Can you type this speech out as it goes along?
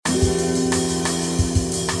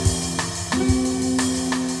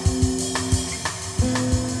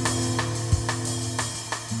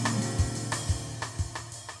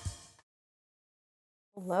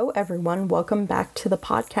Hello, everyone. Welcome back to the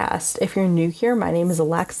podcast. If you're new here, my name is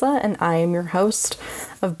Alexa, and I am your host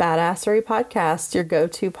of Badassery Podcast, your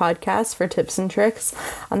go-to podcast for tips and tricks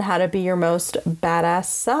on how to be your most badass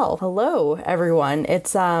self. Hello, everyone.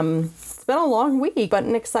 It's been a long week, but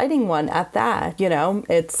an exciting one at that. You know,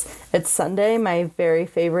 it's Sunday, my very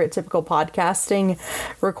favorite typical podcasting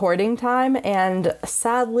recording time, and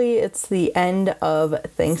sadly, it's the end of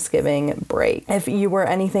Thanksgiving break. If you were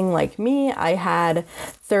anything like me, I had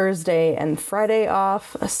Thursday and Friday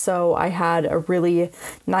off, so I had a really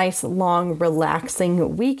nice, long,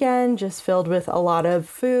 relaxing weekend, just filled with a lot of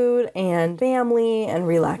food and family and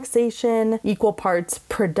relaxation, equal parts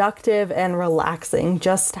productive and relaxing,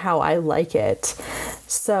 just how I like it.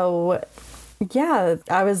 So yeah,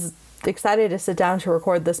 I was excited to sit down to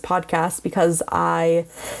record this podcast because I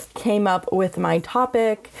came up with my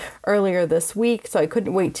topic earlier this week, so I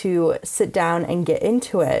couldn't wait to sit down and get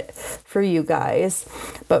into it for you guys.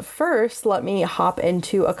 But first, let me hop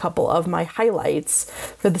into a couple of my highlights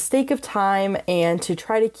for the sake of time and to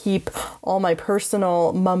try to keep all my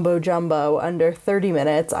personal mumbo jumbo under 30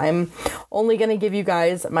 minutes. I'm only going to give you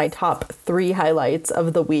guys my top 3 highlights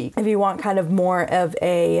of the week. If you want kind of more of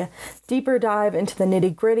a deeper dive into the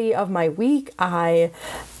nitty-gritty of my week, I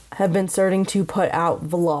have been starting to put out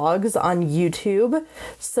vlogs on YouTube,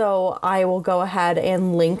 so I will go ahead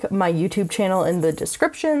and link my YouTube channel in the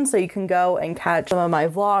description so you can go and catch some of my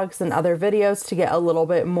vlogs and other videos to get a little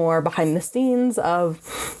bit more behind the scenes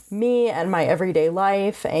of me and my everyday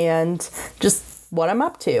life and just what I'm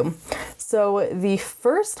up to. So the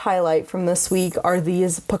first highlight from this week are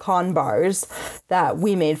these pecan bars that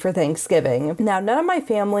we made for Thanksgiving. Now, none of my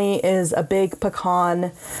family is a big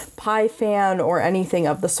pecan pie fan or anything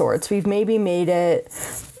of the sorts. We've maybe made it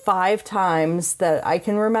 5 times that I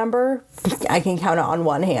can remember. I can count it on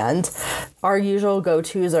one hand. Our usual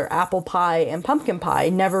go-tos are apple pie and pumpkin pie,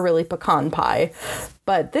 never really pecan pie.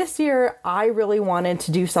 But this year, I really wanted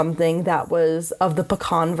to do something that was of the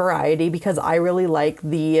pecan variety because I really like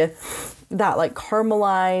that like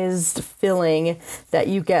caramelized filling that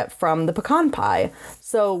you get from the pecan pie.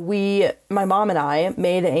 So my mom and I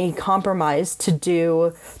made a compromise to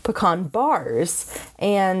do pecan bars,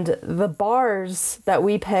 and the bars that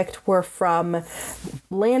we picked were from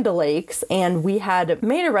Land O'Lakes, and we had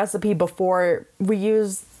made a recipe before. We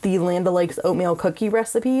used the Land O'Lakes oatmeal cookie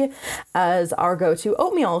recipe as our go-to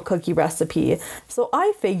oatmeal cookie recipe. So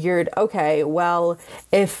I figured, okay, well,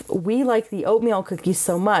 if we like the oatmeal cookies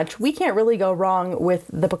so much, we can't really go wrong with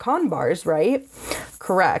the pecan bars, right?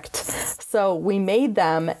 Correct. So we made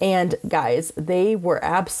them, and guys, they were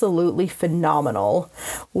absolutely phenomenal.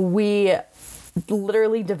 We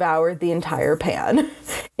literally devoured the entire pan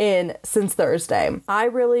since Thursday. I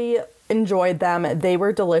really enjoyed them. They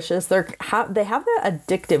were delicious. They have that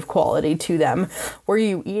addictive quality to them where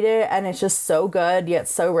you eat it and it's just so good yet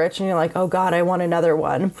so rich and you're like, oh God, I want another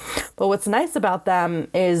one. But what's nice about them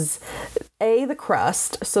is the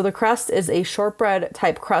crust. So the crust is a shortbread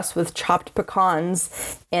type crust with chopped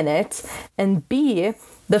pecans in it, and B,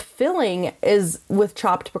 the filling is with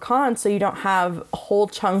chopped pecans, so you don't have whole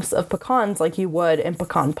chunks of pecans like you would in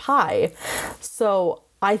pecan pie. So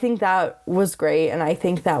I think that was great, and I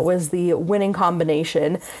think that was the winning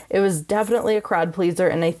combination. It was definitely a crowd pleaser,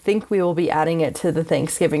 and I think we will be adding it to the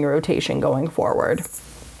Thanksgiving rotation going forward.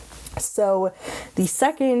 So the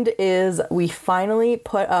second is we finally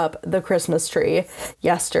put up the Christmas tree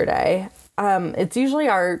yesterday. It's usually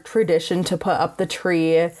our tradition to put up the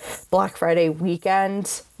tree Black Friday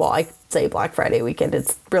weekend. Well, I say Black Friday weekend,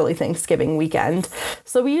 it's really Thanksgiving weekend.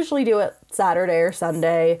 So we usually do it Saturday or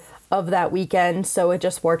Sunday of that weekend, so it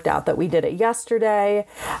just worked out that we did it yesterday.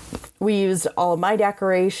 We used all of my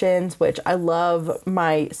decorations, which I love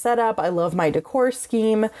my setup. I love my decor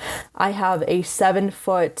scheme. I have a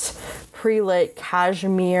 7-foot pre-lit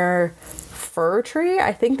cashmere fir tree.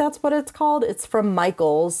 I think that's what it's called. It's from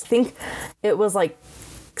Michael's. I think it was like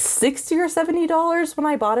 $60 or $70 when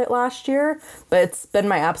I bought it last year, but it's been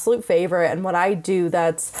my absolute favorite. And what I do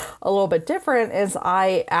that's a little bit different is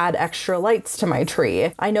I add extra lights to my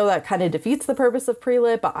tree. I know that kind of defeats the purpose of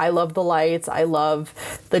pre-lit, but I love the lights. I love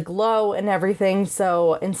the glow and everything.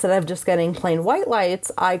 So instead of just getting plain white lights,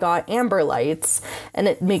 I got amber lights, and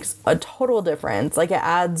it makes a total difference. Like, it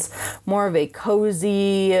adds more of a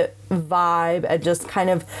cozy vibe and just kind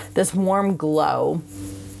of this warm glow.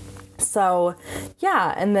 So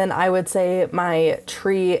yeah, and then I would say my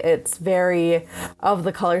tree, it's very of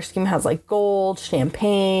the color scheme, has like gold,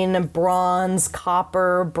 champagne, bronze,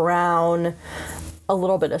 copper, brown, a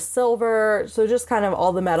little bit of silver. So just kind of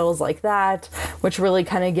all the metals like that, which really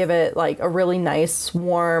kind of give it like a really nice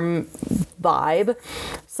warm vibe.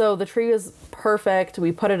 So the tree is perfect.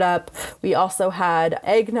 We put it up. We also had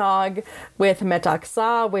eggnog with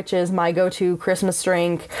metaksa, which is my go-to Christmas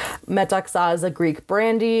drink. Metaksa is a Greek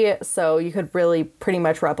brandy, so you could really pretty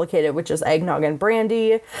much replicate it with just eggnog and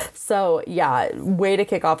brandy. So yeah, way to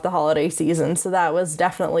kick off the holiday season. So that was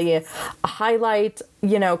definitely a highlight.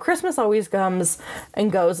 You know, Christmas always comes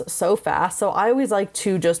and goes so fast, so I always like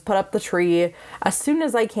to just put up the tree as soon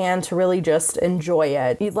as I can to really just enjoy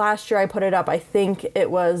it. Last year I put it up, I think it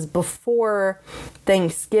was before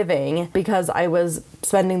Thanksgiving, because I was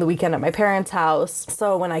spending the weekend at my parents' house.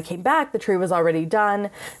 So when I came back, the tree was already done.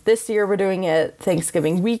 This year we're doing it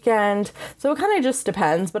Thanksgiving weekend, so it kind of just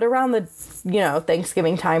depends. But around the,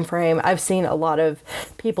 Thanksgiving time frame, I've seen a lot of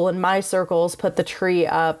people in my circles put the tree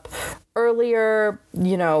up earlier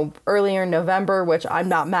in November, which I'm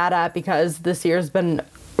not mad at because this year's been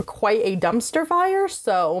quite a dumpster fire.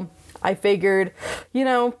 So I figured,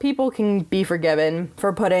 people can be forgiven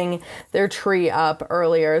for putting their tree up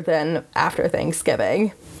earlier than after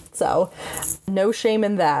Thanksgiving. So no shame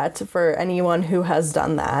in that for anyone who has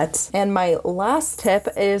done that. And my last tip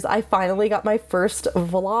is I finally got my first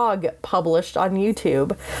vlog published on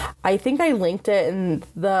YouTube. I think I linked it in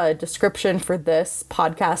the description for this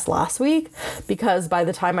podcast last week, because by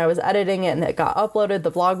the time I was editing it and it got uploaded,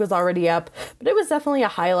 the vlog was already up. But it was definitely a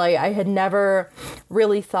highlight. I had never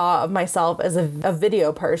really thought of myself as a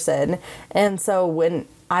video person. And so when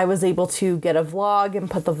I was able to get a vlog and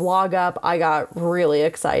put the vlog up, I got really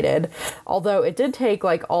excited. Although it did take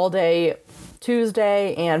all day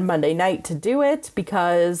Tuesday and Monday night to do it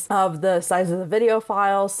because of the size of the video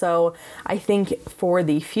file. So I think for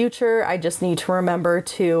the future, I just need to remember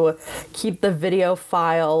to keep the video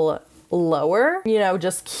file lower,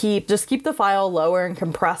 just keep the file lower and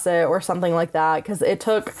compress it or something like that. Because it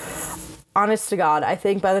took, honest to God, I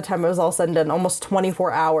think by the time it was all said and done, almost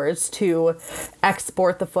 24 hours to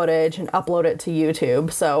export the footage and upload it to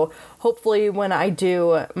YouTube. So hopefully when I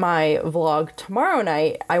do my vlog tomorrow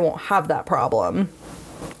night, I won't have that problem.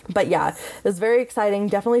 But yeah, it's very exciting.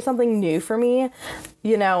 Definitely something new for me.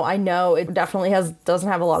 I know it definitely doesn't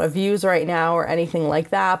have a lot of views right now or anything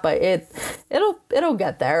like that, but it'll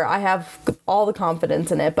get there. I have all the confidence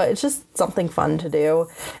in it, but it's just something fun to do.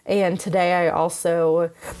 And today I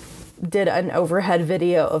also did an overhead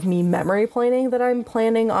video of me memory planning that I'm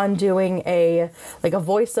planning on doing a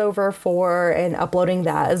voiceover for and uploading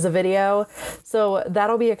that as a video. So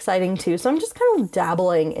that'll be exciting too. So I'm just kind of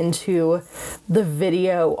dabbling into the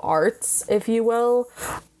video arts, if you will.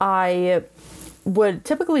 I would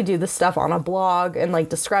typically do this stuff on a blog and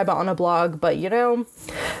describe it on a blog, but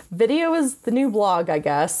video is the new blog, I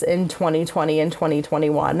guess, in 2020 and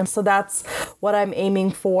 2021. So that's what I'm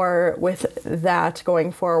aiming for with that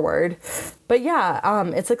going forward. But yeah,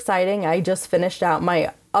 it's exciting. I just finished out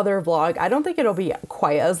my other vlog. I don't think it'll be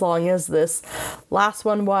quite as long as this last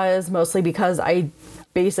one was, mostly because I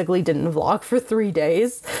basically didn't vlog for 3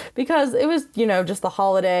 days because it was, just the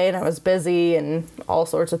holiday and I was busy and all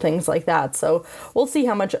sorts of things like that. So we'll see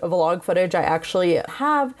how much vlog footage I actually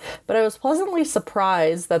have, but I was pleasantly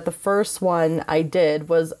surprised that the first one I did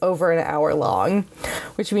was over an hour long,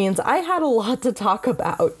 which means I had a lot to talk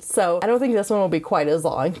about. So I don't think this one will be quite as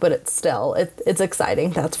long, but it's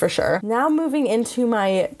exciting, that's for sure. Now moving into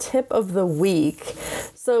my tip of the week.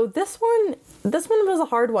 So this one was a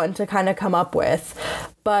hard one to kind of come up with,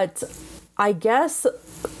 but I guess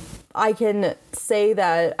I can say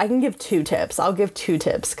that I can give 2 tips. I'll give 2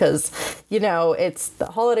 tips because, it's the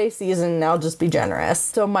holiday season and I'll just be generous.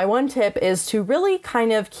 So my one tip is to really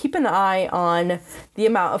kind of keep an eye on the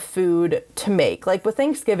amount of food to make. With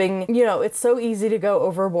Thanksgiving, it's so easy to go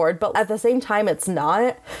overboard, but at the same time, it's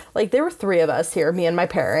not. There were 3 of us here, me and my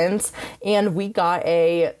parents, and we got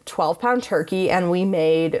a 12-pound turkey and we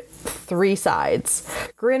made 3 sides.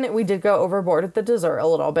 Granted, we did go overboard at the dessert a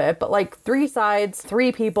little bit, but 3 sides,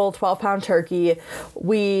 3 people, 12-pound turkey.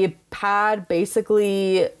 We had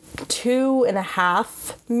basically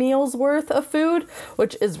 2.5 meals worth of food,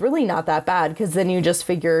 which is really not that bad because then you just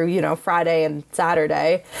figure, Friday and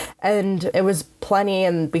Saturday, and it was plenty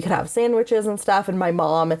and we could have sandwiches and stuff. And my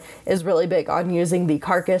mom is really big on using the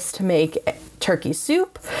carcass to make turkey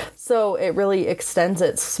soup, so it really extends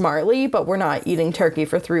it smartly, but we're not eating turkey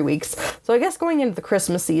for 3 weeks. So I guess going into the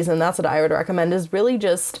Christmas season, that's what I would recommend, is really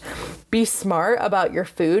just be smart about your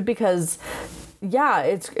food because yeah,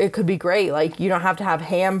 it could be great. You don't have to have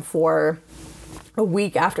ham for a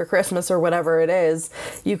week after Christmas or whatever it is.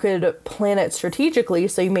 You could plan it strategically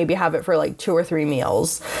so you maybe have it for 2 or 3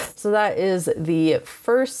 meals. So that is the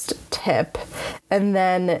first tip. And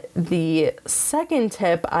then the second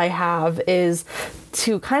tip I have is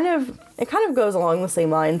to it kind of goes along the same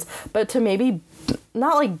lines, but to maybe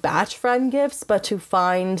not like batch friend gifts, but to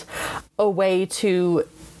find a way to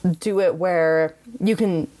do it where you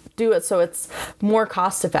can do it so it's more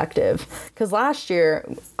cost effective. Because last year,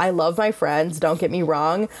 I love my friends, don't get me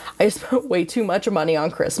wrong, I spent way too much money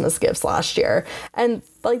on Christmas gifts last year. And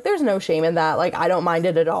like, there's no shame in that. Like, I don't mind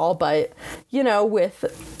it at all. But, you know, with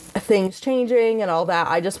things changing and all that,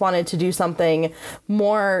 I just wanted to do something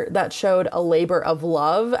more that showed a labor of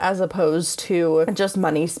love as opposed to just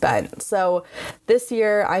money spent. So this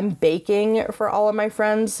year I'm baking for all of my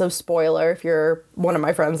friends. So spoiler, if you're one of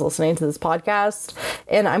my friends listening to this podcast,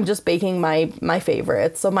 and I'm just baking my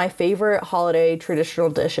favorites. So my favorite holiday traditional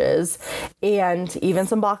dishes and even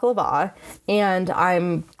some baklava, and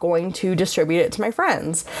I'm going to distribute it to my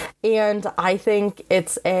friends. And I think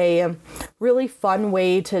it's a really fun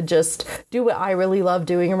way to just do what I really love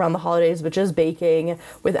doing around the holidays, which is baking,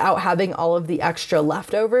 without having all of the extra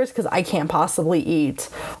leftovers, because I can't possibly eat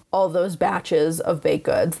all those batches of baked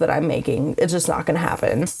goods that I'm making. It's just not going to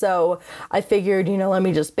happen. So I figured, you know, let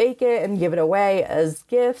me just bake it and give it away as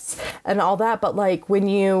gifts and all that. But like, when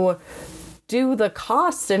you do the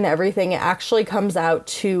cost and everything, it actually comes out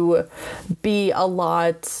to be a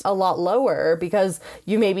lot lower, because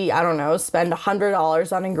you maybe, I don't know, spend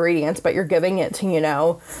 $100 on ingredients, but you're giving it to, you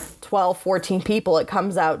know, 12, 14 people. It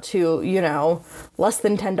comes out to, you know, less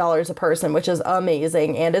than $10 a person, which is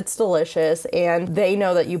amazing, and it's delicious, and they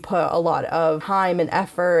know that you put a lot of time and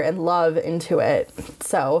effort and love into it.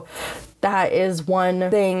 So that is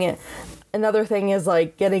one thing. Another thing is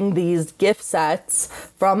like getting these gift sets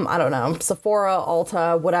from, I don't know, Sephora,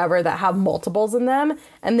 Ulta, whatever, that have multiples in them,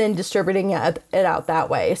 and then distributing it out that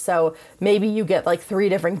way. So maybe you get like 3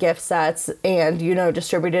 different gift sets and, you know,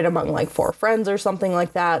 distribute it among like 4 friends or something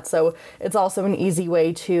like that. So it's also an easy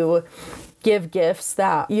way to give gifts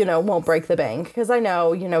that, you know, won't break the bank. Because I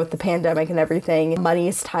know, you know, with the pandemic and everything,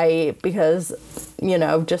 money's tight because, you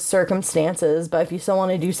know, just circumstances. But if you still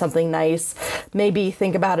want to do something nice, maybe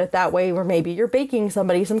think about it that way, where maybe you're baking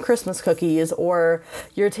somebody some Christmas cookies, or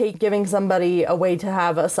you're giving somebody a way to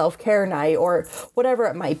have a self-care night, or whatever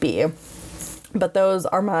it might be. But those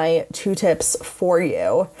are my 2 tips for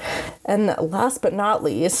you. And last but not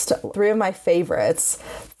least, 3 of my favorites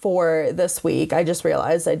for this week. I just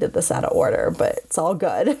realized I did this out of order, but it's all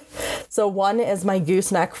good. So one is my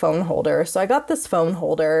gooseneck phone holder. So I got this phone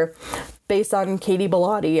holder based on Katie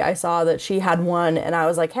Bellotti. I saw that she had one, and I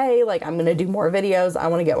was like, hey, like, I'm going to do more videos. I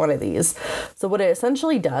want to get one of these. So what it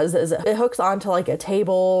essentially does is it hooks onto like a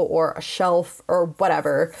table or a shelf or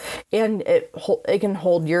whatever, and it can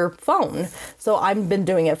hold your phone. So I've been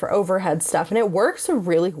doing it for overhead stuff, and it works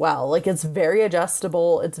really well. Like, it's very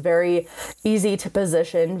adjustable. It's very easy to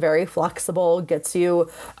position, very flexible, gets you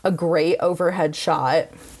a great overhead shot.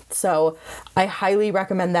 So I highly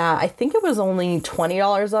recommend that. I think it was only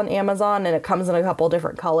 $20 on Amazon, and it comes in a couple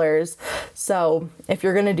different colors. So if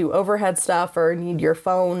you're going to do overhead stuff or need your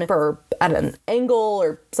phone at an angle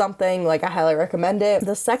or something, like, I highly recommend it.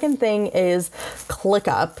 The second thing is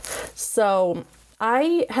ClickUp. So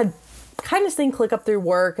I had kind of seen ClickUp through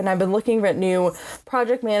work, and I've been looking at new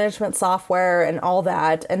project management software and all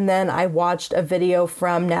that. And then I watched a video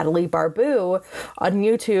from Natalie Barbu on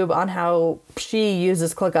YouTube on how she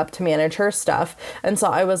uses ClickUp to manage her stuff. And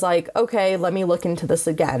so I was like, okay, let me look into this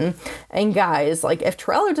again. And guys, like, if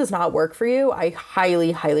Trello does not work for you, I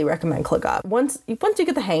highly, highly recommend ClickUp. Once you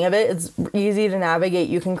get the hang of it, it's easy to navigate.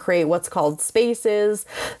 You can create what's called spaces.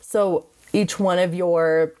 So each one of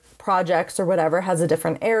your projects or whatever has a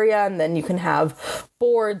different area, and then you can have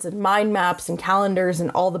boards and mind maps and calendars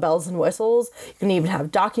and all the bells and whistles. You can even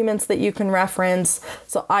have documents that you can reference.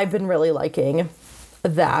 So I've been really liking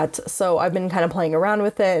that. So I've been kind of playing around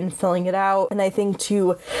with it and filling it out. And I think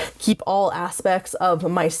to keep all aspects of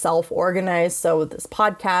myself organized, so this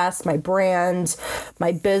podcast, my brand,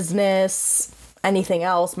 my business, anything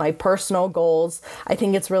else, my personal goals, I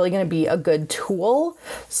think it's really going to be a good tool.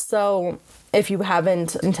 So if you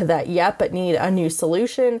haven't into that yet but need a new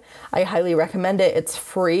solution, I highly recommend it. It's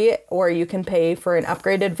free, or you can pay for an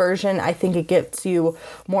upgraded version. I think it gets you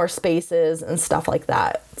more spaces and stuff like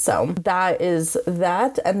that. So that is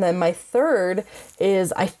that. And then my third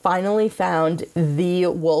is I finally found the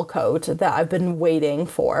wool coat that I've been waiting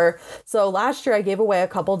for. So last year I gave away a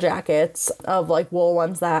couple jackets of like wool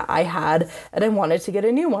ones that I had, and I wanted to get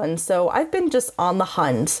a new one. So I've been just on the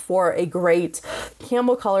hunt for a great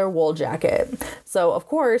camel color wool jacket. So of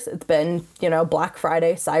course it's been, Black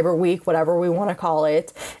Friday, Cyber Week, whatever we want to call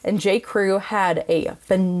it. And J. Crew had a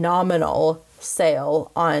phenomenal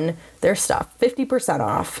sale on their stuff, 50%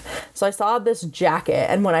 off. So I saw this jacket,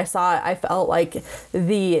 and when I saw it, I felt like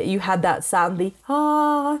you had that sound, the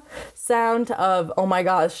sound of, oh my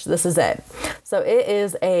gosh, this is it. So it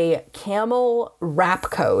is a camel wrap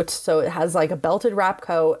coat. So it has like a belted wrap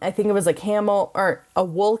coat. I think it was a camel or a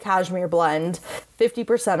wool cashmere blend,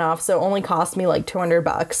 50% off. So it only cost me like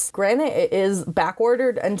 $200. Granted, it is back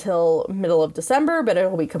ordered until middle of December, but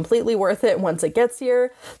it'll be completely worth it once it gets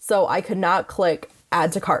here. So I could not click add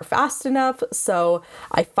to cart fast enough. So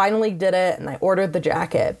I finally did it and I ordered the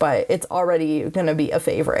jacket, but it's already going to be a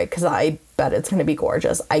favorite because I bet it's going to be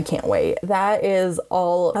gorgeous. I can't wait. That is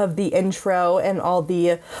all of the intro and all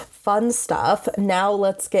the fun stuff. Now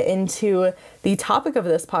let's get into the topic of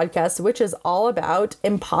this podcast, which is all about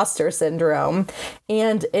imposter syndrome.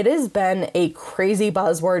 And it has been a crazy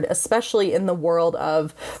buzzword, especially in the world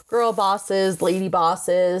of girl bosses, lady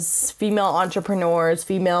bosses, female entrepreneurs,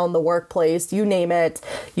 female in the workplace, you name it.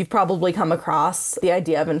 You've probably come across the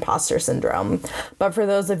idea of imposter syndrome. But for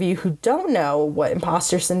those of you who don't know what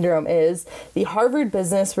imposter syndrome is, the Harvard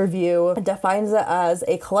Business Review defines it as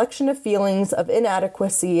a collection of feelings of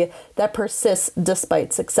inadequacy that persists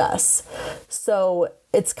despite success. So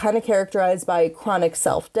it's kind of characterized by chronic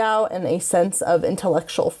self-doubt and a sense of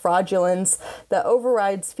intellectual fraudulence that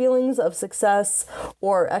overrides feelings of success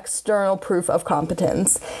or external proof of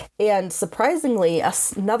competence. And surprisingly,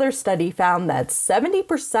 another study found that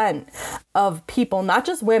 70% of people, not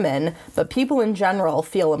just women, but people in general,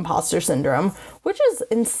 feel imposter syndrome, which is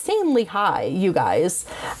insanely high, you guys.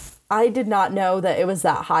 I did not know that it was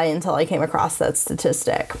that high until I came across that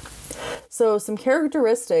statistic. So some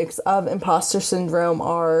characteristics of imposter syndrome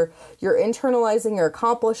are you're internalizing your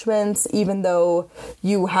accomplishments, even though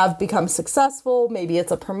you have become successful. Maybe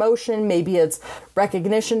it's a promotion, maybe it's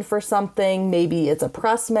recognition for something, maybe it's a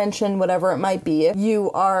press mention, whatever it might be. You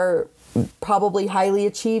are probably highly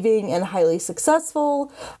achieving and highly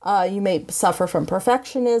successful. You may suffer from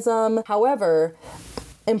perfectionism. However,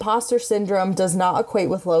 imposter syndrome does not equate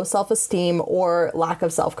with low self-esteem or lack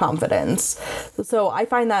of self-confidence. So I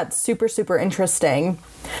find that super, super interesting.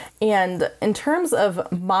 And in terms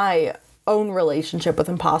of my own relationship with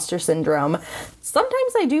imposter syndrome,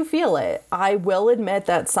 sometimes I do feel it. I will admit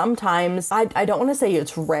that sometimes, I don't want to say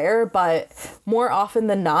it's rare, but more often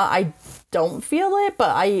than not, I don't feel it.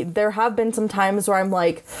 But there have been some times where I'm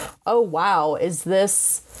like, oh wow, is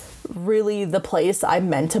this really the place I'm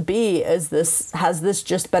meant to be? Has this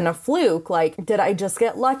just been a fluke? Like, did I just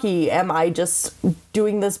get lucky? Am I just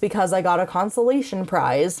doing this because I got a consolation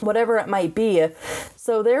prize? Whatever it might be.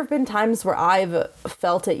 So there have been times where I've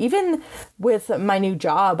felt it. Even with my new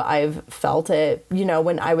job, I've felt it. You know,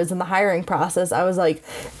 when I was in the hiring process, I was like,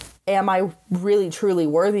 am I really truly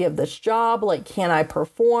worthy of this job? Like, can I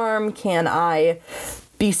perform? Can I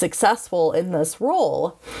be successful in this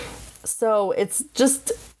role? So it's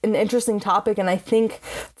just an interesting topic. And I think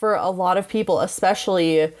for a lot of people,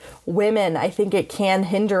 especially women, I think it can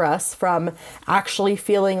hinder us from actually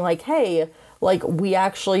feeling like, hey, like we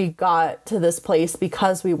actually got to this place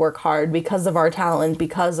because we work hard, because of our talent,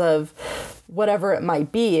 because of whatever it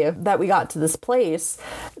might be, that we got to this place,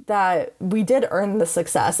 that we did earn the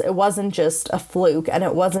success. It wasn't just a fluke and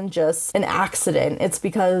it wasn't just an accident. It's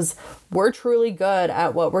because we're truly good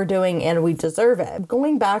at what we're doing and we deserve it.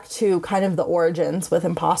 Going back to kind of the origins with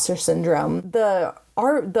imposter syndrome, an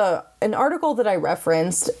article that I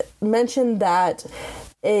referenced mentioned that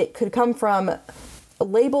it could come from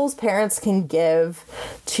labels parents can give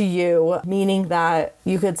to you, meaning that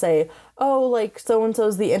you could say, oh, like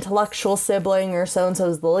so-and-so's the intellectual sibling or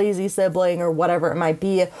so-and-so's the lazy sibling or whatever it might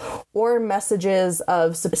be, or messages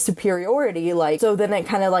of superiority. Like, so then it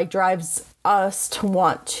kind of like drives us to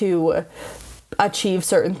want to achieve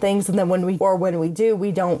certain things. And then when we do,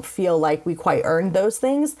 we don't feel like we quite earned those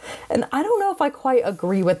things. And I don't know if I quite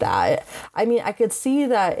agree with that. I mean, I could see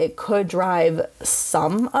that it could drive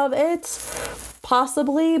some of it,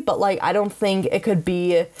 possibly, but like, I don't think it could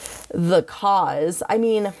be the cause. I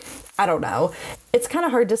mean, I don't know. It's kind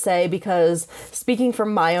of hard to say because speaking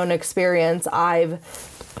from my own experience, I've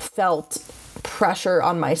felt pressure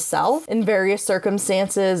on myself in various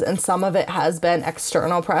circumstances, and some of it has been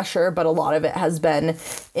external pressure, but a lot of it has been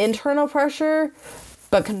internal pressure.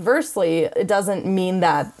 But conversely, it doesn't mean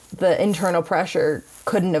that the internal pressure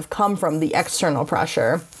couldn't have come from the external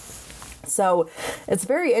pressure. So it's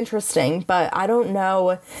very interesting, but I don't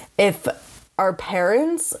know if our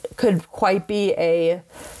parents could quite be a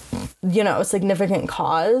significant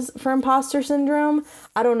cause for imposter syndrome.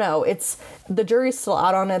 I don't know. The jury's still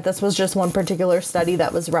out on it. This was just one particular study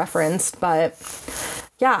that was referenced, but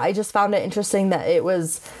yeah, I just found it interesting that it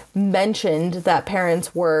was mentioned that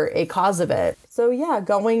parents were a cause of it. So yeah,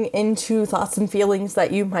 going into thoughts and feelings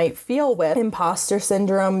that you might feel with imposter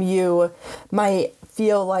syndrome, you might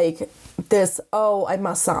feel like this, oh, I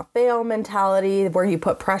must not fail mentality, where you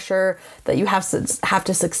put pressure that you have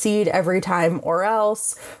to succeed every time or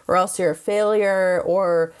else you're a failure,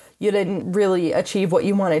 or you didn't really achieve what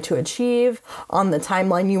you wanted to achieve on the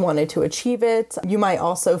timeline you wanted to achieve it. You might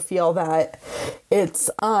also feel that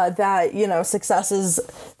it's that, you know, success is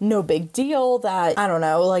no big deal, that, I don't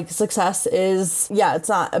know, like success is, yeah, it's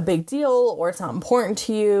not a big deal, or it's not important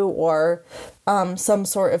to you, or some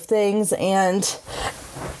sort of things, and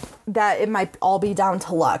that it might all be down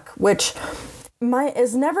to luck, which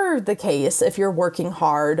is never the case if you're working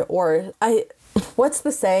hard. Or what's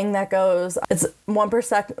the saying that goes, it's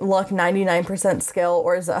 1% luck, 99% skill,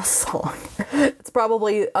 or is it a song? It's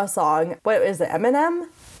probably a song. What is it, Eminem?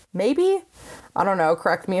 Maybe? I don't know,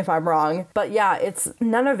 correct me if I'm wrong. But yeah,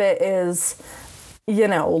 none of it is, you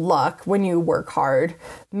know, luck when you work hard.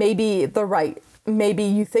 Maybe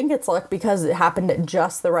you think it's luck because it happened at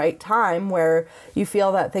just the right time, where you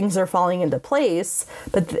feel that things are falling into place.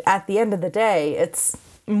 But at the end of the day, it's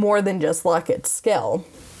more than just luck, it's skill.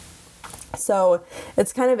 So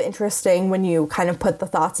it's kind of interesting when you kind of put the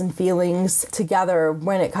thoughts and feelings together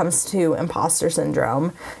when it comes to imposter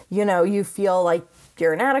syndrome. You know, you feel like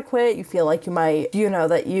you're inadequate, you feel like you might, you know,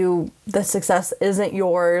 that the success isn't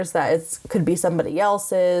yours, that it could be somebody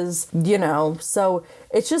else's, you know. So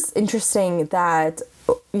it's just interesting that,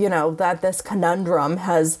 you know, that this conundrum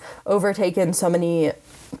has overtaken so many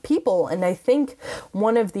people. And I think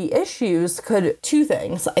one of the issues two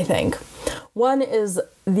things, I think. One is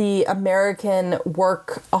the American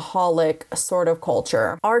workaholic sort of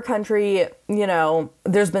culture. Our country, you know,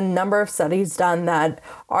 there's been a number of studies done that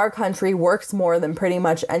our country works more than pretty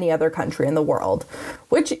much any other country in the world,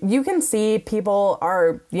 which you can see people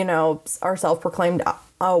are, you know, are self-proclaimed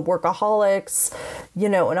workaholics, you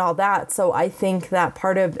know, and all that. So I think that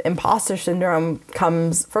part of imposter syndrome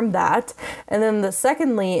comes from that. And then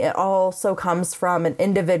secondly, it also comes from an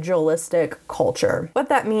individualistic culture. What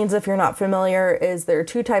that means, if you're not familiar, is there are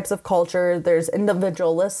two types of culture. There's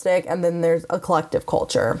individualistic, and then there's a collective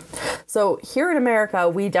culture. So here in America,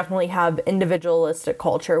 we definitely have individualistic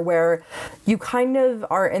culture, where you kind of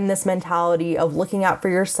are in this mentality of looking out for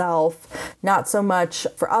yourself, not so much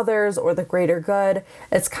for others or the greater good.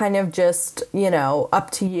 It's kind of just, you know,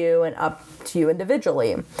 up to you and up to you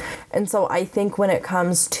individually. And so I think when it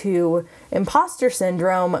comes to imposter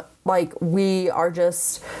syndrome, like, we are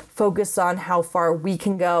just focused on how far we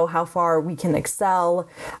can go, how far we can excel.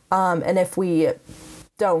 And if we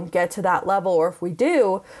don't get to that level, or if we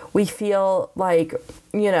do, we feel like,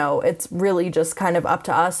 you know, it's really just kind of up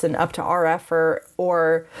to us and up to our effort,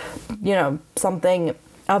 or, you know, something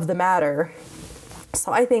of the matter.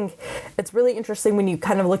 So I think it's really interesting when you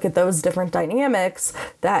kind of look at those different dynamics,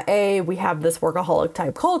 that A, we have this workaholic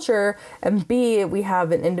type culture, and B, we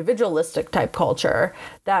have an individualistic type culture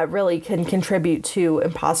that really can contribute to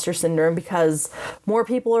imposter syndrome, because more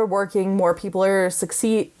people are working, more people are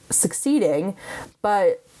succeeding,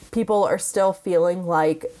 but people are still feeling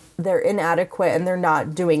like they're inadequate and they're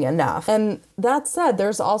not doing enough. And that said,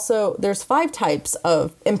 there's 5 types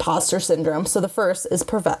of imposter syndrome. So the first is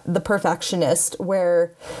the perfectionist,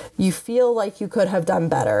 where you feel like you could have done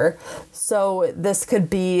better. So this could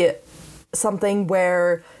be something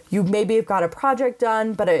where you maybe have got a project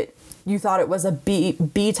done, but you thought it was a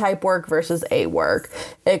B type work versus A work.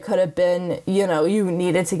 It could have been, you know, you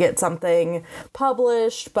needed to get something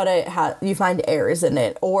published, but you find errors in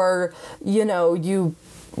it, or, you know, you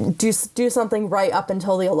do something right up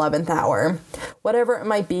until the 11th hour. Whatever it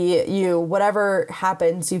might be, whatever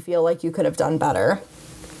happens, you feel like you could have done better.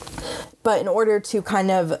 But in order to kind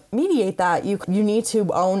of mediate that, you need to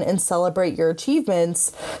own and celebrate your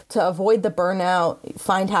achievements to avoid the burnout,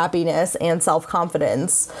 find happiness, and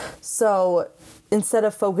self-confidence. So instead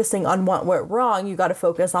of focusing on what went wrong, you got to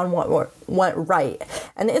focus on what went right.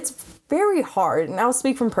 And it's very hard. And I'll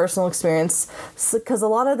speak from personal experience, because a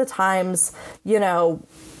lot of the times, you know,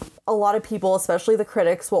 a lot of people, especially the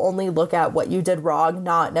critics, will only look at what you did wrong,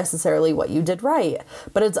 not necessarily what you did right.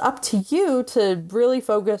 But it's up to you to really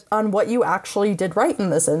focus on what you actually did right in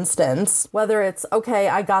this instance. Whether it's, okay,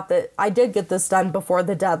 I did get this done before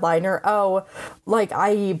the deadline, or, oh, like,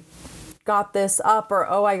 I got this up, or,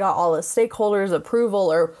 oh, I got all the stakeholders'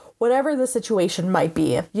 approval, or whatever the situation might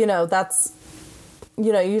be. You know,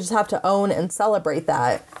 you just have to own and celebrate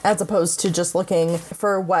that, as opposed to just looking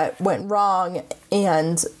for what went wrong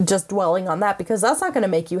and just dwelling on that, because that's not going to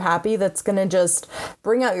make you happy. That's going to just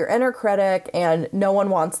bring out your inner critic, and no one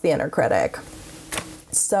wants the inner critic.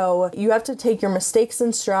 So you have to take your mistakes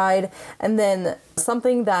in stride. And then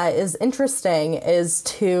something that is interesting is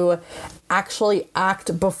to actually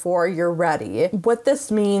act before you're ready. What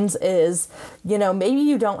this means is, maybe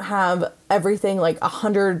you don't have everything like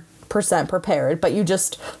 100% prepared, but you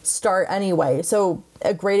just start anyway. So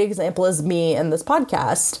a great example is me and this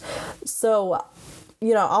podcast. So,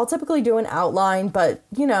 I'll typically do an outline, but,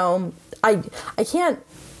 I can't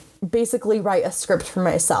basically write a script for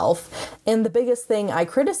myself. And the biggest thing I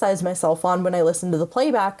criticize myself on when I listen to the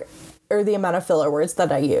playback are the amount of filler words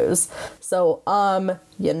that I use. So,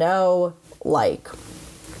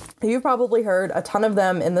 you've probably heard a ton of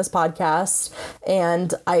them in this podcast,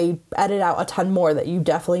 and I edit out a ton more that you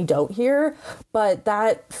definitely don't hear. But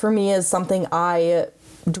that for me is something I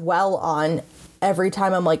dwell on every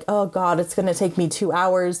time. I'm like, oh God, it's going to take me 2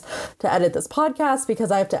 hours to edit this podcast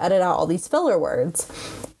because I have to edit out all these filler words.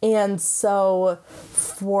 And so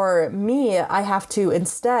for me, I have to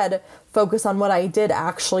instead focus on what I did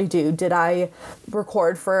actually do. Did I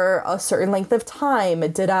record for a certain length of time?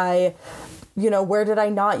 Did I, where did I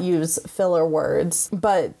not use filler words?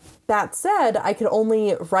 But that said, I could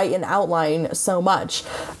only write an outline so much.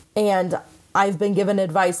 And I've been given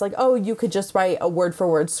advice like, oh, you could just write a word for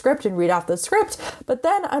word script and read off the script. But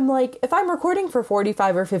then I'm like, if I'm recording for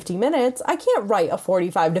 45 or 50 minutes, I can't write a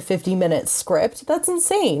 45 to 50 minute script. That's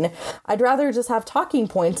insane. I'd rather just have talking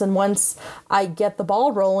points. And once I get the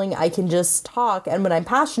ball rolling, I can just talk. And when I'm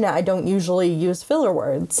passionate, I don't usually use filler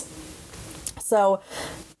words. So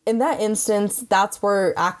in that instance, that's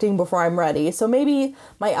where acting before I'm ready. So maybe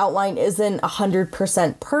my outline isn't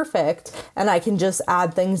 100% perfect and I can just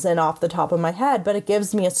add things in off the top of my head, but it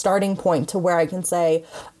gives me a starting point to where I can say,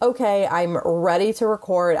 okay, I'm ready to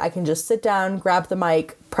record. I can just sit down, grab the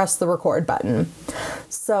mic, press the record button.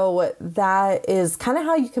 So that is kind of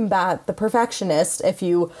how you combat the perfectionist if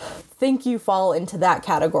you think you fall into that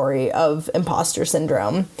category of imposter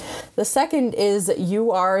syndrome. The second is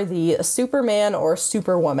you are the Superman or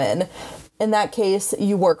Superwoman. In that case,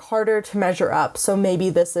 you work harder to measure up. So maybe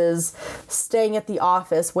this is staying at the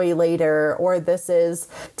office way later, or this is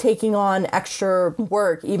taking on extra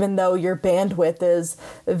work even though your bandwidth is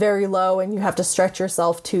very low and you have to stretch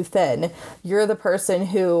yourself too thin. You're the person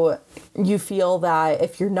who you feel that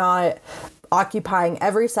if you're not occupying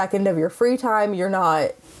every second of your free time, you're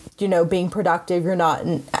not being productive, you're not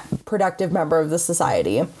a productive member of the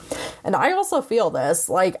society. And I also feel this,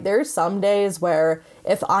 like there's some days where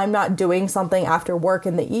if I'm not doing something after work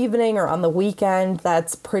in the evening or on the weekend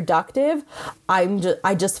that's productive, I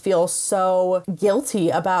just feel so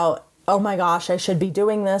guilty about, oh my gosh, I should be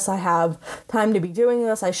doing this. I have time to be doing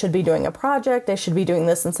this. I should be doing a project. I should be doing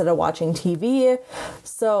this instead of watching TV.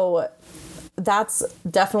 So that's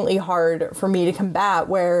definitely hard for me to combat,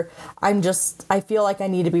 where I feel like I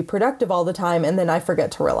need to be productive all the time and then I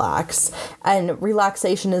forget to relax. And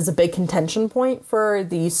relaxation is a big contention point for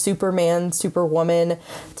the Superman, Superwoman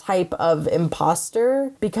type of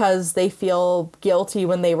imposter, because they feel guilty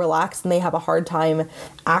when they relax and they have a hard time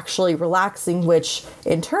actually relaxing, which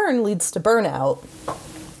in turn leads to burnout.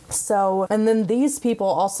 So, and then these people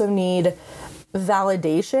also need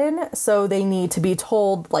validation. So they need to be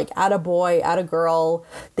told, like, at a boy, at a girl,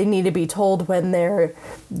 they need to be told when they're,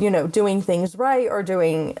 doing things right or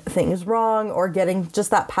doing things wrong, or getting just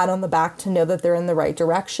that pat on the back to know that they're in the right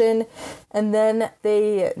direction. And then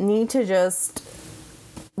they need to just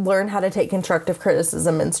learn how to take constructive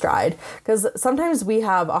criticism in stride, because sometimes we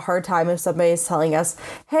have a hard time if somebody's telling us,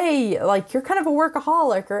 hey, like, you're kind of a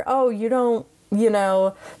workaholic, or, oh, you don't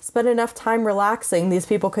spend enough time relaxing. These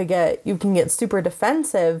people you can get super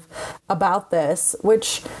defensive about this,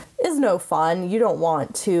 which is no fun. You don't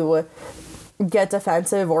want to get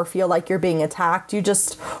defensive or feel like you're being attacked. You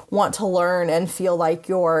just want to learn and feel like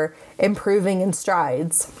you're improving in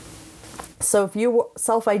strides. So if you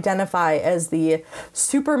self-identify as the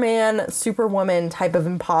Superman, Superwoman type of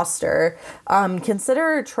imposter,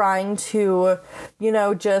 consider trying to,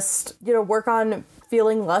 work on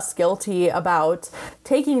feeling less guilty about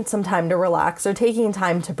taking some time to relax or taking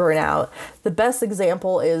time to burn out. The best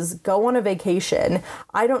example is go on a vacation.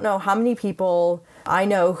 I don't know how many people I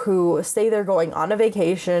know who say they're going on a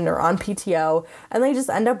vacation or on PTO and they just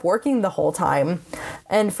end up working the whole time.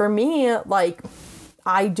 And for me, like,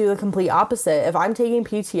 I do the complete opposite. If I'm taking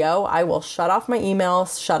PTO, I will shut off my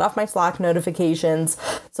emails, shut off my Slack notifications.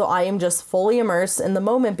 So I am just fully immersed in the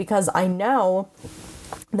moment, because I know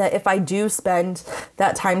that if I do spend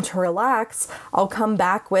that time to relax, I'll come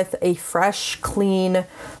back with a fresh, clean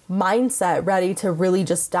mindset ready to really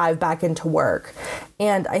just dive back into work.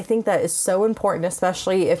 And I think that is so important,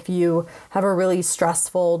 especially if you have a really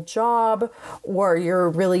stressful job or you're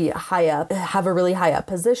really high up, have a really high up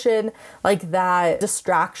position, like that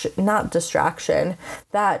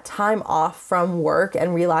that time off from work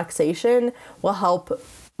and relaxation will help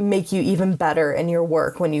make you even better in your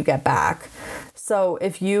work when you get back. So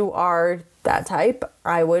if you are that type,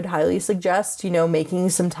 I would highly suggest, making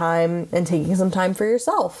some time and taking some time for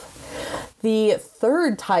yourself. The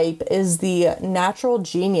third type is the natural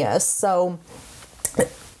genius. So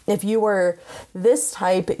if you were this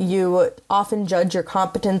type, you often judge your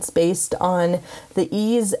competence based on the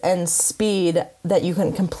ease and speed that you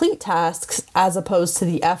can complete tasks as opposed to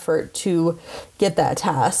the effort to get that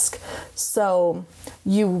task. So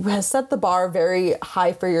you set the bar very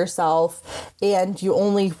high for yourself, and you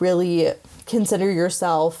only really consider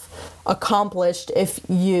yourself accomplished if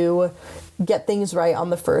you get things right on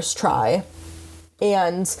the first try.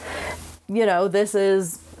 And,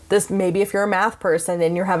 this maybe if you're a math person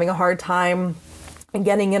and you're having a hard time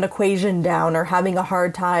getting an equation down or having a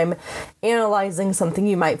hard time analyzing something,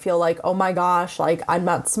 you might feel like, oh my gosh, like I'm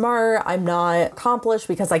not smart, I'm not accomplished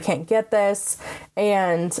because I can't get this.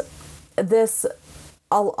 And this,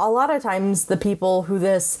 a lot of times the people who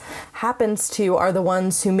this happens to are the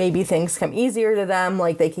ones who maybe things come easier to them,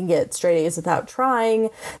 like they can get straight A's without trying,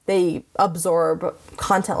 they absorb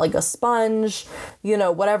content like a sponge,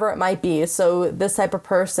 whatever it might be. So this type of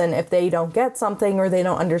person, if they don't get something or they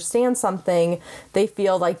don't understand something, they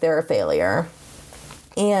feel like they're a failure.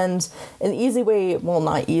 And an easy way, well,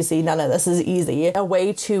 not easy, none of this is easy. A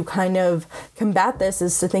way to kind of combat this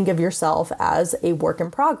is to think of yourself as a work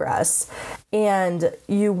in progress. And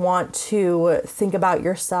you want to think about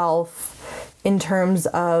yourself in terms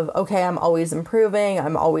of, okay, I'm always improving,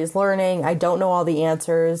 I'm always learning, I don't know all the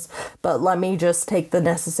answers, but let me just take the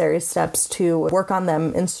necessary steps to work on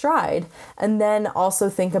them in stride. And then also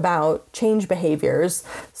think about change behaviors.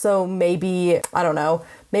 So maybe, I don't know,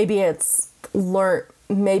 maybe it's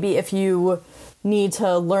maybe if you need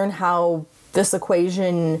to learn how this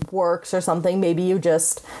equation works or something, maybe you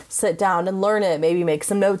just sit down and learn it, maybe make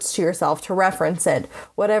some notes to yourself to reference it,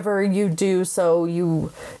 whatever you do so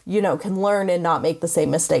you can learn and not make the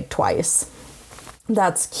same mistake twice.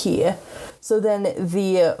 That's key. So then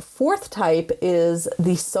the fourth type is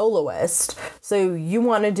the soloist. So you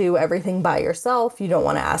want to do everything by yourself. You don't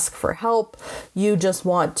want to ask for help. You just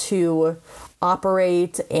want to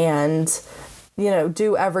operate and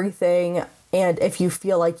do everything. And if you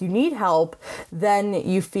feel like you need help, then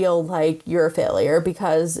you feel like you're a failure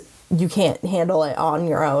because you can't handle it on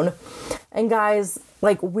your own. And guys,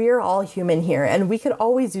 like, we're all human here and we could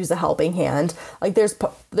always use a helping hand. Like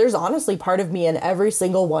there's honestly part of me in every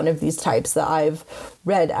single one of these types that I've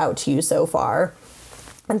read out to you so far.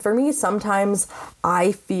 And for me, sometimes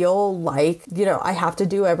I feel like, I have to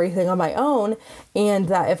do everything on my own, and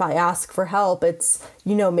that if I ask for help, it's,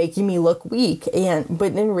 making me look weak.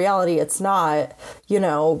 But in reality, it's not.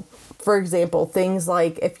 For example, things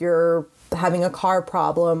like if you're having a car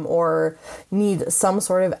problem or need some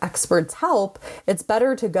sort of expert's help, it's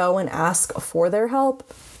better to go and ask for their help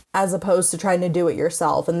as opposed to trying to do it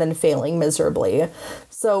yourself and then failing miserably.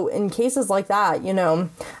 So in cases like that,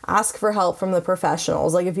 ask for help from the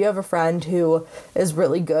professionals. Like if you have a friend who is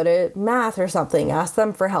really good at math or something, ask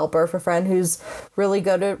them for help, or if a friend who's really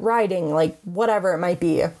good at writing, like whatever it might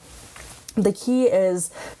be. The key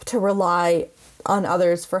is to rely on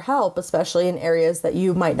others for help, especially in areas that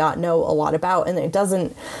you might not know a lot about. And it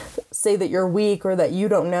doesn't say that you're weak or that you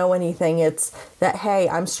don't know anything. It's that, hey,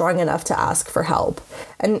 I'm strong enough to ask for help.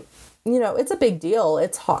 And it's a big deal.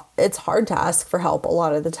 It's hard to ask for help a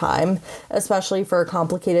lot of the time, especially for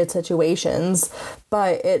complicated situations.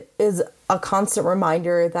 But it is a constant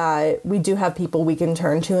reminder that we do have people we can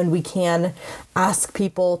turn to, and we can ask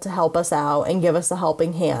people to help us out and give us a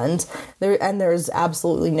helping hand. There's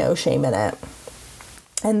absolutely no shame in it.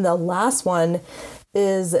 And the last one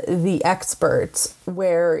is the experts,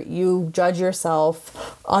 where you judge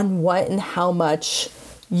yourself on what and how much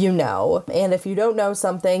you know. And if you don't know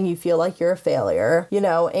something, you feel like you're a failure,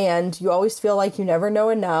 and you always feel like you never know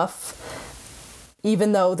enough,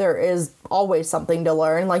 even though there is always something to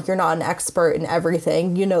learn. Like you're not an expert in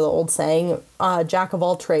everything. The old saying, jack of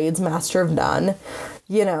all trades, master of none,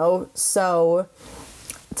 so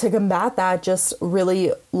to combat that, just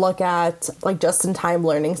really look at like just-in-time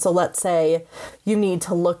learning. So let's say you need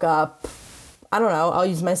to look up, I don't know, I'll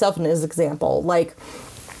use myself as an example. Like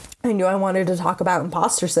I knew I wanted to talk about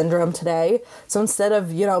imposter syndrome today. So instead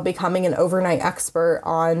of, becoming an overnight expert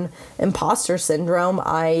on imposter syndrome,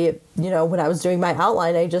 when I was doing my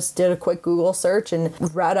outline, I just did a quick Google search and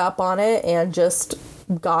read up on it and just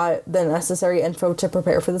got the necessary info to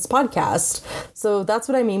prepare for this podcast. So that's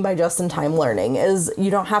what I mean by just-in-time learning, is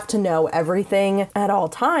you don't have to know everything at all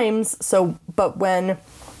times. But when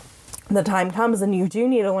the time comes and you do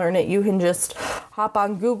need to learn it, you can just hop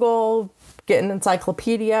on Google, get an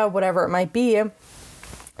encyclopedia, whatever it might be,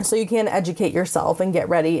 so you can educate yourself and get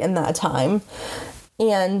ready in that time.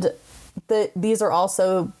 And these are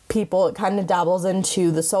also people, it kind of dabbles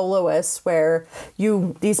into the soloists, where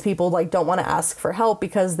these people don't want to ask for help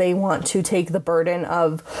because they want to take the burden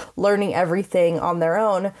of learning everything on their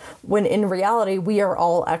own, when in reality we are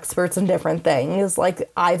all experts in different things.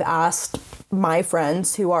 I've asked my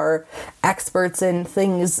friends who are experts in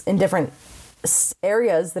things in different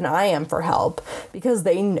areas than I am for help, because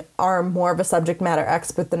they are more of a subject matter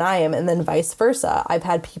expert than I am, and then vice versa. I've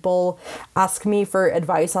had people ask me for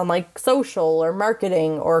advice on social or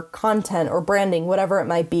marketing or content or branding, whatever it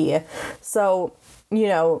might be. So,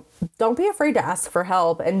 don't be afraid to ask for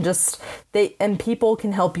help, and people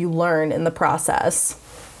can help you learn in the process.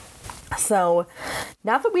 So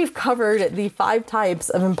now that we've covered the 5 types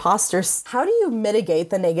of imposters, how do you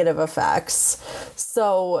mitigate the negative effects?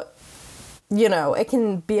 So, it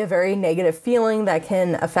can be a very negative feeling that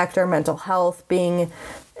can affect our mental health, being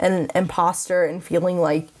an imposter and feeling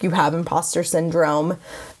like you have imposter syndrome.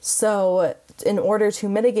 So in order to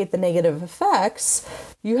mitigate the negative effects,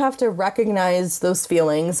 you have to recognize those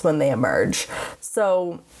feelings when they emerge.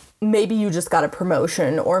 So maybe you just got a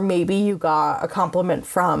promotion, or maybe you got a compliment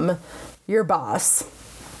from your boss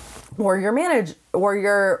or your manager or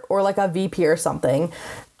a VP or something.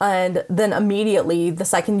 And then immediately, the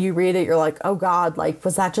second you read it, you're like, oh God,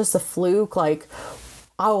 was that just a fluke?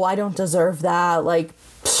 Oh, I don't deserve that.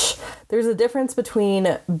 There's a difference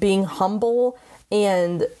between being humble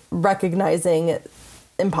and recognizing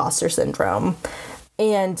imposter syndrome.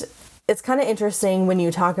 And it's kind of interesting when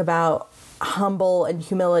you talk about humble and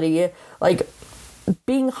humility.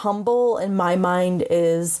 Being humble in my mind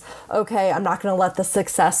is, okay, I'm not going to let the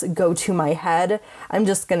success go to my head. I'm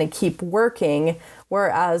just going to keep working.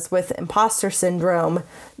 Whereas with imposter syndrome,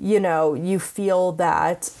 you feel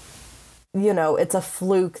that, it's a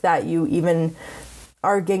fluke that you even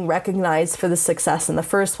are getting recognized for the success in the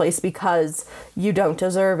first place, because you don't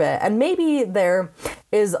deserve it. And maybe there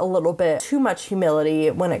is a little bit too much humility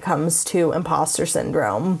when it comes to imposter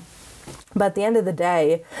syndrome. But at the end of the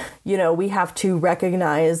day, we have to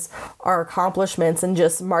recognize our accomplishments and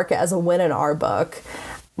just mark it as a win in our book.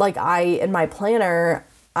 In my planner,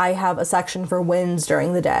 I have a section for wins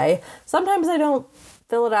during the day. Sometimes I don't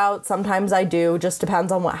fill it out. Sometimes I do. Just depends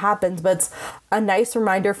on what happens. But it's a nice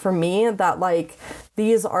reminder for me that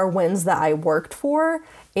these are wins that I worked for,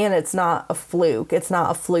 and it's not a fluke. It's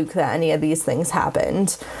not a fluke that any of these things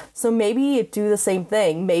happened. So maybe do the same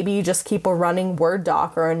thing. Maybe you just keep a running Word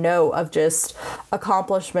doc or a note of just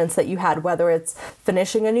accomplishments that you had, whether it's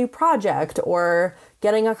finishing a new project or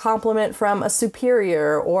getting a compliment from a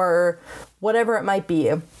superior or whatever it might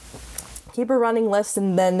be. Keep a running list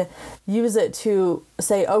and then use it to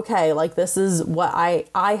say, okay, this is what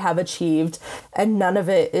I have achieved, and none of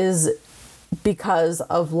it is because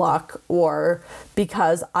of luck or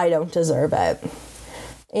because I don't deserve it.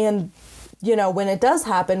 And, when it does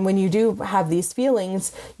happen, when you do have these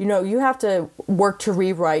feelings, you have to work to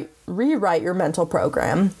rewrite your mental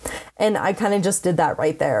program. And I kind of just did that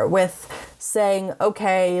right there with saying,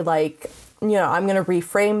 okay, I'm going to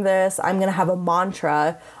reframe this. I'm going to have a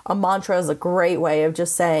mantra. A mantra is a great way of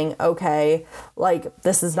just saying, okay,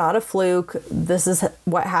 this is not a fluke. This is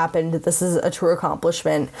what happened. This is a true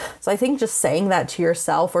accomplishment. So I think just saying that to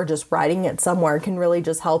yourself or just writing it somewhere can really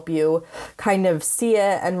just help you kind of see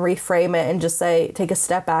it and reframe it and just take a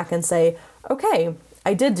step back and say, okay,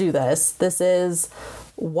 I did do this. This is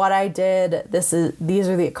what I did. These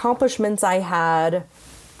are the accomplishments I had,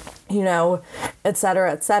 et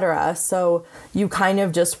cetera, et cetera. So you kind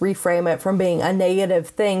of just reframe it from being a negative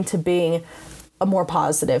thing to being a more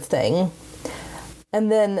positive thing. And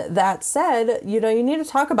then that said, you need to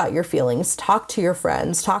talk about your feelings, talk to your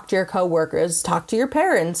friends, talk to your coworkers, talk to your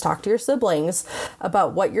parents, talk to your siblings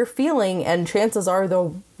about what you're feeling. And chances are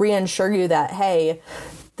they'll reassure you that, hey,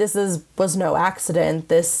 this was no accident.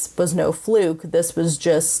 This was no fluke. This was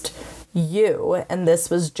just you. And this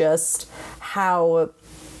was just how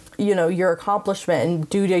your accomplishment and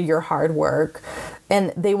due to your hard work.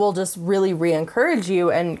 And they will just really re-encourage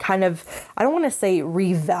you and kind of, I don't want to say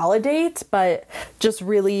revalidate, but just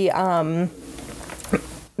really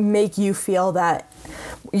make you feel that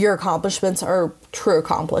your accomplishments are true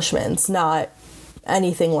accomplishments, not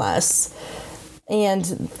anything less.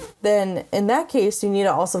 And then in that case, you need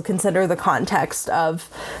to also consider the context of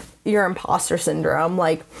your imposter syndrome.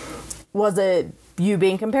 Like, was it you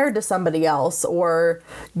being compared to somebody else, or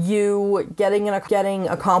you getting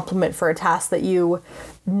a compliment for a task that you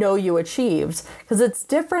know you achieved? Because it's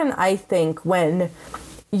different, I think, when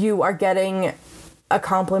you are getting a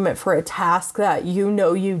compliment for a task that you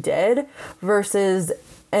know you did versus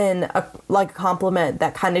a compliment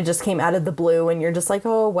that kind of just came out of the blue and you're just like,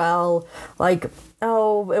 oh, well, like,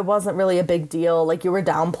 oh, it wasn't really a big deal. Like, you were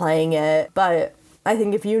downplaying it. But I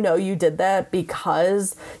think if you know you did that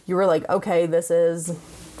because you were like, okay, this is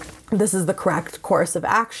the correct course of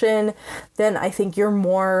action, then I think you're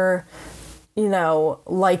more,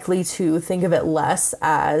 likely to think of it less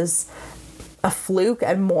as a fluke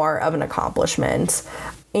and more of an accomplishment,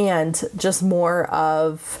 and just more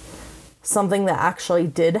of something that actually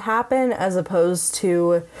did happen, as opposed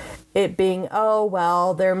to it being, oh,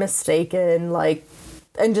 well, they're mistaken, like,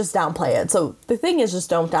 and just downplay it. So the thing is,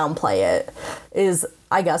 just don't downplay it, is,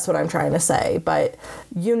 I guess, what I'm trying to say. But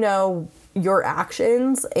your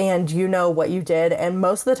actions and what you did, and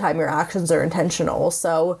most of the time your actions are intentional.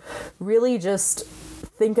 So really just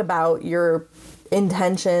think about your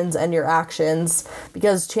intentions and your actions,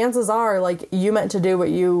 because chances are, like, you meant to do what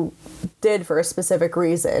you did for a specific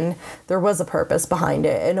reason. There was a purpose behind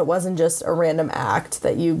it, and it wasn't just a random act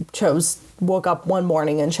that you woke up one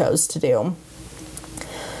morning and chose to do.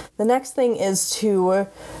 The next thing is to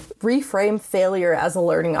reframe failure as a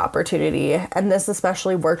learning opportunity. And this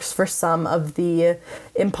especially works for some of the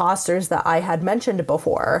imposters that I had mentioned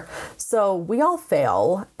before. So we all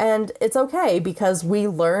fail, and it's okay, because we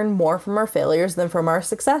learn more from our failures than from our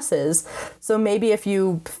successes. So maybe if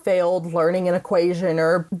you failed learning an equation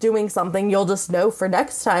or doing something, you'll just know for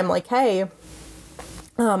next time, like, hey,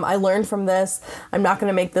 I learned from this. I'm not going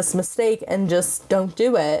to make this mistake, and just don't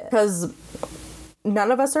do it. Because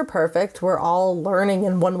none of us are perfect. We're all learning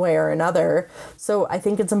in one way or another. So I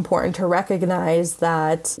think it's important to recognize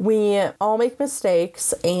that we all make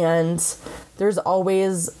mistakes, and there's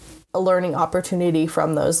always a learning opportunity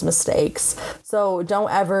from those mistakes. So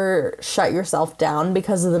don't ever shut yourself down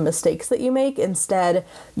because of the mistakes that you make. Instead,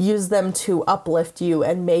 use them to uplift you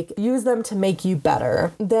and use them to make you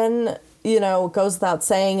better. Then, it goes without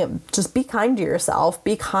saying, just be kind to yourself.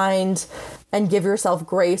 Be kind and give yourself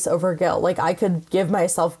grace over guilt. Like, I could give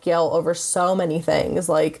myself guilt over so many things,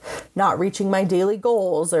 like not reaching my daily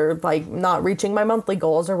goals, or like not reaching my monthly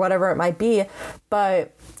goals, or whatever it might be.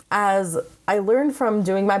 But as I learned from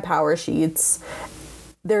doing my power sheets,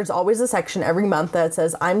 there's always a section every month that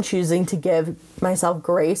says, I'm choosing to give myself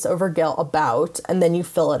grace over guilt about, and then you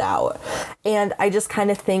fill it out. And I just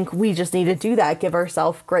kind of think we just need to do that, give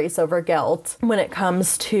ourselves grace over guilt when it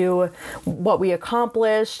comes to what we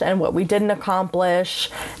accomplished and what we didn't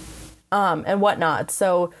accomplish, and whatnot.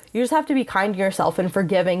 So you just have to be kind to yourself and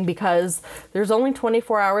forgiving, because there's only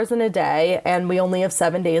 24 hours in a day, and we only have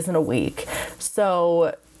 7 days in a week.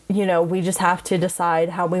 So, we just have to decide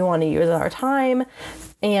how we want to use our time,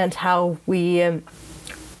 and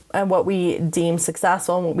and what we deem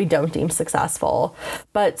successful and what we don't deem successful.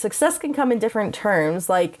 But success can come in different terms.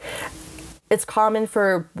 Like, it's common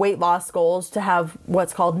for weight loss goals to have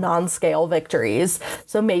what's called non-scale victories.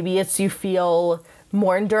 So maybe it's you feel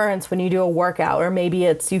more endurance when you do a workout, or maybe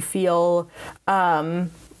it's you feel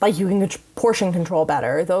like you can portion control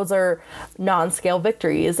better. Those are non-scale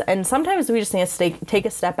victories. And sometimes we just need to take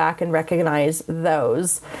a step back and recognize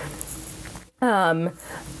those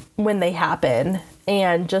when they happen,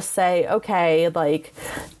 and just say, okay, like,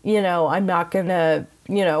 I'm not gonna,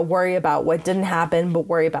 worry about what didn't happen, but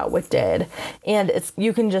worry about what did. And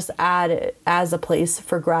you can just add it as a place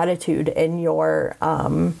for gratitude in your,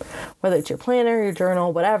 whether it's your planner, your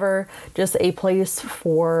journal, whatever, just a place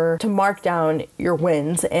to mark down your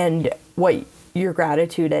wins and what your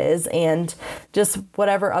gratitude is, and just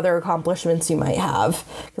whatever other accomplishments you might have.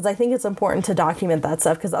 Because I think it's important to document that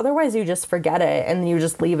stuff, because otherwise you just forget it and you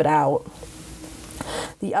just leave it out.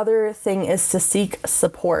 The other thing is to seek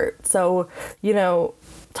support. So,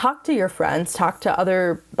 talk to your friends, talk to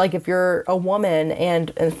other, like, if you're a woman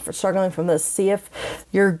and struggling from this, see if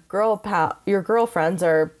your girlfriends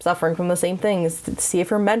are suffering from the same things. See if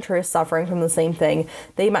your mentor is suffering from the same thing.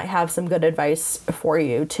 They might have some good advice for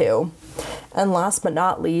you too. And last but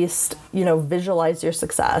not least, visualize your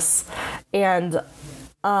success. And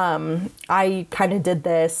I kind of did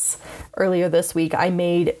this earlier this week. I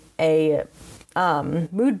made a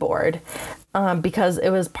mood board because it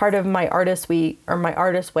was part of my Artist Week, or my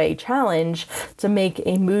Artist Way challenge, to make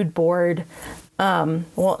a mood board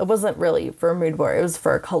well, it wasn't really for a mood board, it was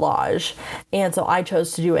for a collage. And so I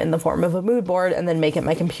chose to do it in the form of a mood board and then make it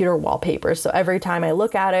my computer wallpaper. So every time I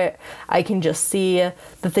look at it, I can just see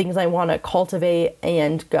the things I want to cultivate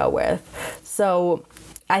and go with. So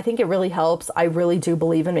I think it really helps. I really do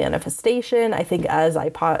believe in manifestation. I think, as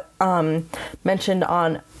I mentioned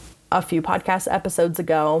on a few podcast episodes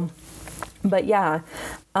ago. But yeah,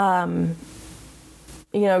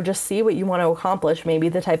 just see what you want to accomplish, maybe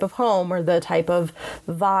the type of home or the type of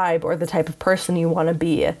vibe or the type of person you want to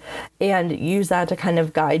be, and use that to kind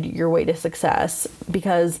of guide your way to success,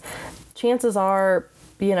 because chances are,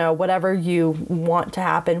 whatever you want to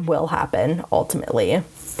happen will happen ultimately.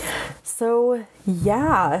 So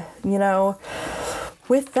yeah,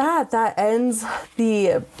 with that ends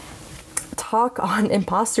the talk on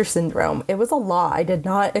imposter syndrome. It was a lot. I did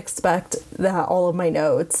not expect that all of my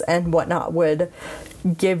notes and whatnot would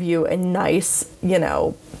give you a nice,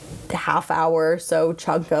 half hour or so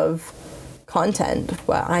chunk of content.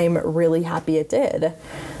 But I'm really happy it did.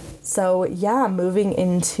 So yeah, moving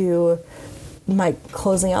into my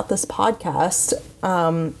closing out this podcast,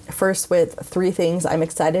 first with 3 things I'm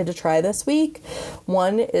excited to try this week.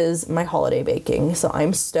 One is my holiday baking. So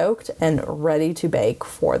I'm stoked and ready to bake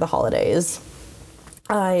for the holidays.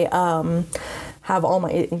 I have all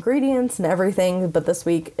my ingredients and everything, but this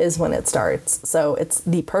week is when it starts. So it's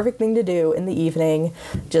the perfect thing to do in the evening.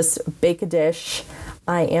 Just bake a dish.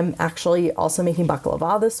 I am actually also making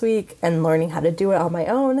baklava this week and learning how to do it on my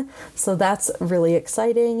own. So that's really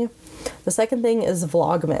exciting. The second thing is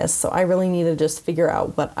Vlogmas. So I really need to just figure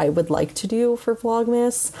out what I would like to do for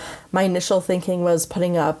Vlogmas. My initial thinking was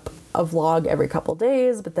putting up a vlog every couple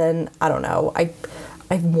days, but then I don't know.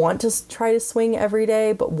 I want to try to swing every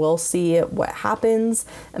day, but we'll see what happens.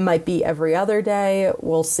 It might be every other day.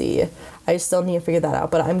 We'll see. I still need to figure that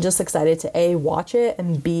out, but I'm just excited to A, watch it,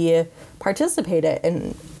 and B, participate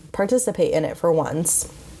in it for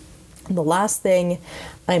once. And the last thing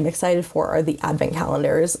I'm excited for are the advent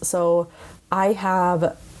calendars. So I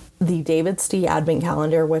have the David's Tea advent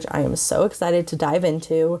calendar, which I am so excited to dive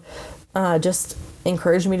into. Just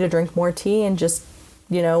encourage me to drink more tea and just,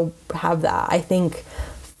 have that. I think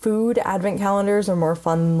food advent calendars are more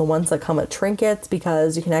fun than the ones that come with trinkets,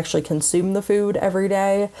 because you can actually consume the food every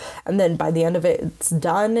day. And then by the end of it, it's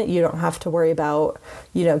done. You don't have to worry about,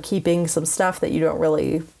 keeping some stuff that you don't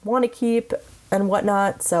really want to keep and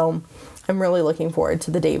whatnot. So I'm really looking forward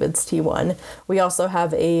to the David's Tea one. We also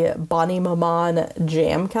have a Bonnie Maman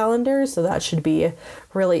jam calendar, so that should be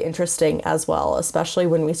really interesting as well, especially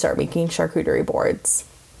when we start making charcuterie boards.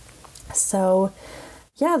 So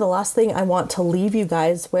yeah, the last thing I want to leave you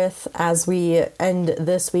guys with as we end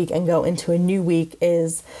this week and go into a new week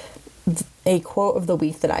is a quote of the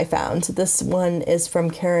week that I found. This one is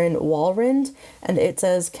from Karen Walrond, and it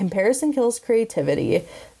says, "Comparison kills creativity.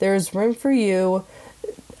 There's room for you.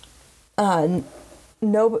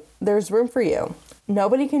 There's room for you.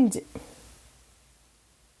 Nobody can do..."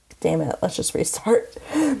 Damn it, let's just restart.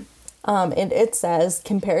 And it says,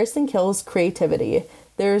 "Comparison kills creativity.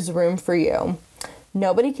 There's room for you.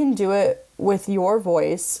 Nobody can do it with your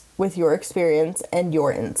voice, with your experience, and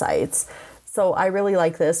your insights." So I really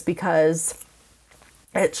like this because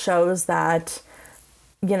it shows that,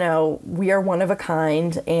 we are one of a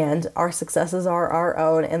kind and our successes are our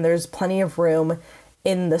own, and there's plenty of room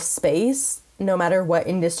in the space, no matter what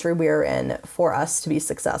industry we are in, for us to be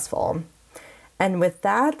successful. And with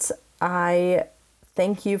that, I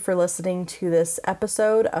thank you for listening to this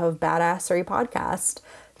episode of Badassery Podcast.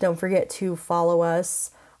 Don't forget to follow us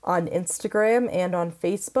on Instagram and on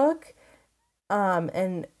Facebook,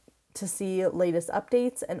 and to see latest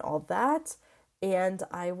updates and all that. And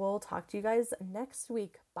I will talk to you guys next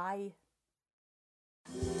week. Bye.